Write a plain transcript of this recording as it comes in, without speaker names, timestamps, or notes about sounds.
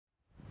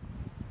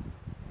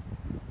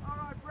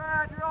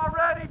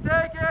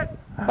take it.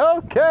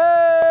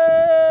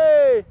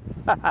 Okay.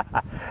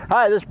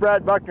 Hi, this is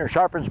Brad Buckner,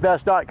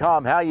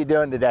 sharpensbest.com. How you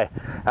doing today?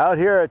 Out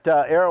here at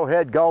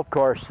Arrowhead Golf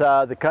Course,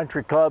 the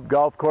country club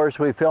golf course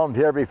we filmed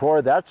here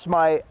before. That's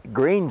my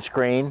green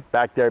screen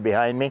back there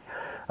behind me.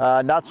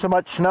 Not so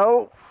much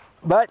snow,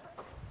 but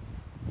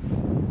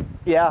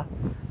yeah,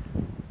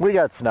 we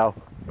got snow.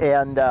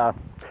 And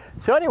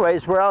so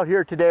anyways, we're out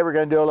here today. We're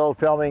going to do a little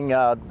filming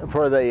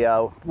for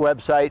the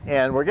website,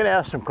 and we're going to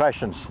ask some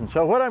questions. And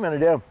so what I'm going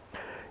to do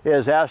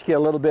is ask you a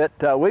little bit.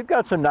 We've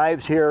got some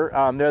knives here.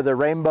 They're the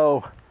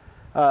rainbow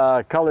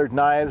colored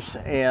knives,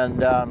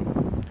 and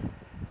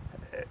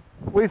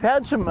we've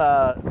had some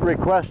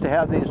requests to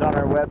have these on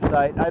our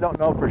website. I don't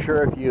know for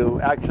sure if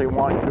you actually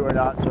want to or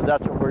not, so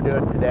that's what we're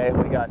doing today.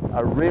 We got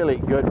a really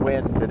good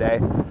wind today,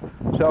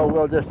 so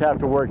we'll just have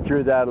to work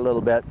through that a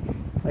little bit.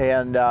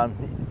 And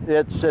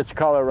it's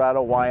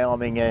Colorado,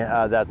 Wyoming,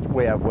 that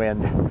we have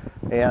wind.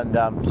 And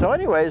so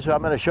anyways,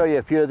 I'm going to show you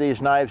a few of these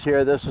knives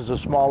here. This is a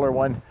smaller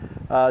one.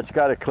 It's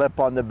got a clip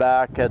on the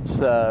back. It's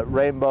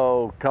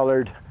rainbow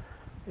colored,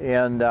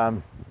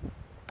 and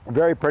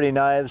very pretty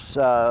knives.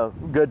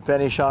 Good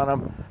finish on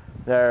them.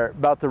 They're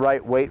about the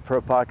right weight for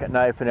a pocket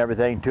knife and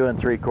everything. 2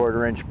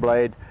 3/4 inch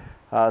blade.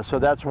 So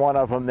that's one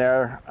of them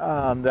there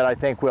that I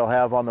think we'll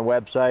have on the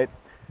website.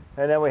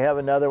 And then we have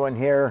another one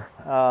here.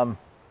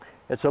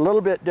 It's a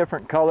little bit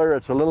different color.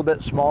 It's a little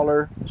bit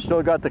smaller.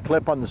 Still got the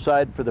clip on the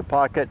side for the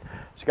pocket.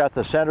 It's got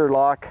the center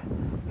lock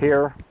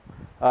here.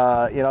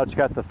 You know, it's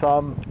got the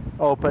thumb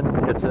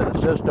open. It's an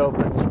assist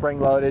open, spring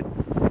loaded.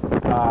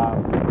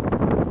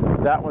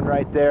 That one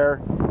right there.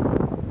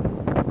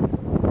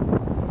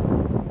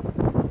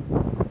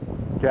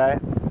 Okay.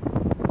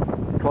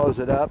 Close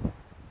it up.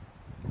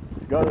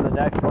 Go to the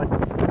next one.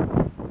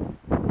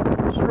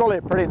 This is really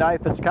a pretty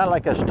knife. It's kind of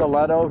like a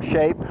stiletto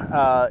shape.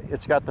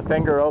 It's got the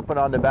finger open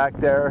on the back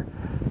there,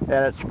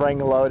 and it's spring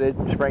loaded,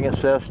 spring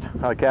assist.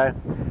 Okay.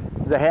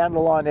 The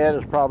handle on it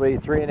is probably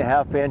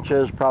 3.5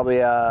 inches, probably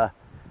a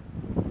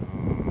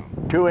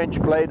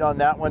 2-inch blade on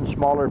that one,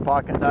 smaller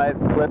pocket knife,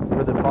 clip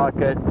for the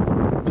pocket.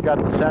 It's got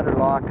the center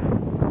lock.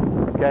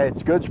 Okay,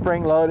 it's good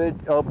spring loaded.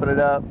 Open it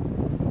up.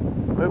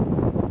 Boop.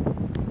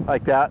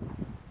 Like that.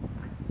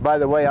 By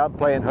the way, I'm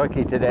playing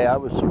hooky today. I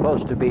was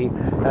supposed to be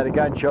at a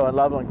gun show in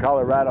Loveland,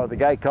 Colorado. The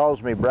guy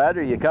calls me, Brad,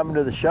 are you coming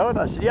to the show? And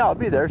I said, yeah, I'll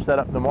be there. Set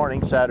up in the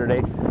morning,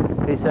 Saturday.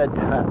 He said,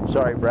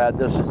 sorry, Brad,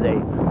 this is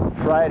a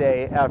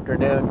Friday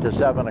afternoon to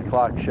 7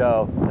 o'clock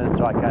show. And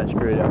so I kind of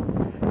screwed up.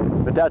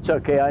 But that's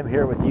okay. I'm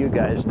here with you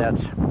guys, and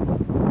that's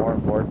more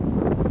important.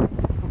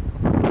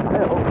 I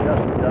hope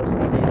Justin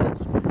doesn't see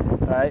this.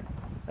 All right.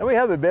 And we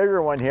have a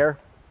bigger one here.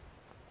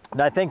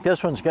 And I think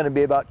this one's going to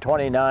be about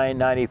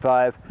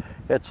 $29.95.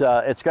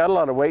 It's got a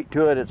lot of weight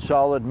to it. It's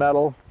solid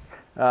metal.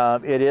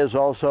 It is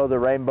also the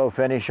rainbow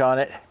finish on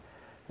it,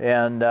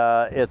 and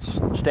it's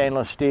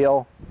stainless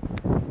steel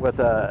with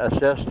a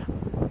assist.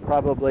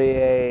 Probably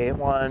a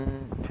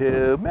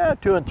 2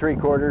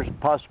 3/4,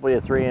 possibly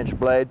a 3-inch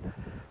blade.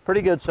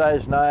 Pretty good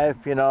sized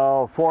knife. You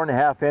know,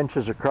 4.5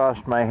 inches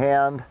across my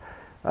hand.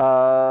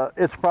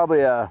 It's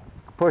probably a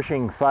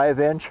pushing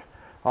 5-inch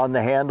on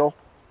the handle.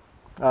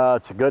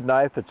 It's a good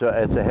knife. It's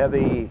a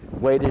heavy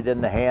weighted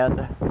in the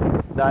hand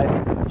knife.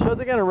 So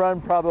they're going to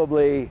run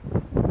probably,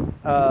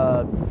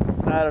 I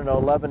don't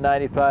know,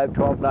 $11.95,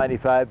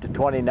 $12.95 to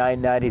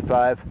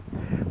 $29.95.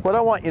 What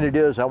I want you to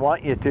do is I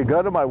want you to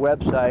go to my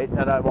website,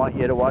 and I want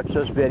you to watch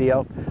this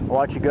video. I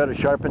want you to go to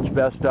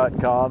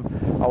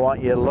sharpensbest.com. I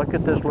want you to look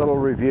at this little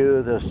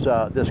review,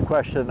 this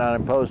question that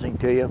I'm posing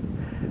to you.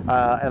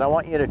 And I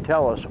want you to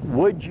tell us,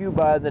 would you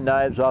buy the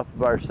knives off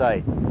of our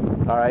site?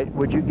 All right,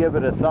 would you give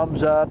it a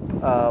thumbs up?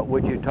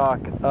 Would you talk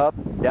up,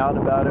 down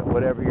about it,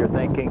 whatever you're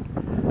thinking?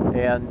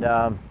 And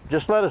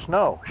just let us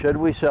know, should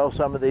we sell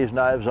some of these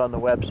knives on the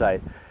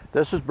website?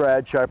 This is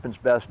Brad,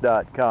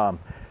 sharpensbest.com.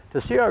 To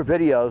see our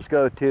videos,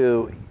 go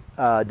to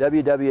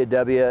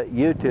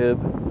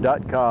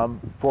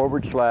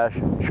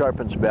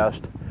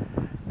www.youtube.com/sharpensbest.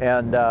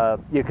 And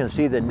you can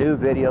see the new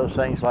videos,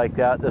 things like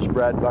that. This is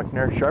Brad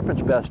Buckner,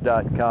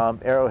 sharpensbest.com,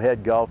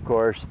 Arrowhead Golf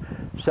Course,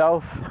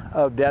 south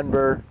of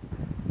Denver.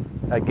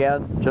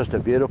 Again, just a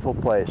beautiful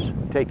place.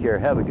 Take care.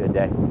 Have a good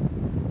day.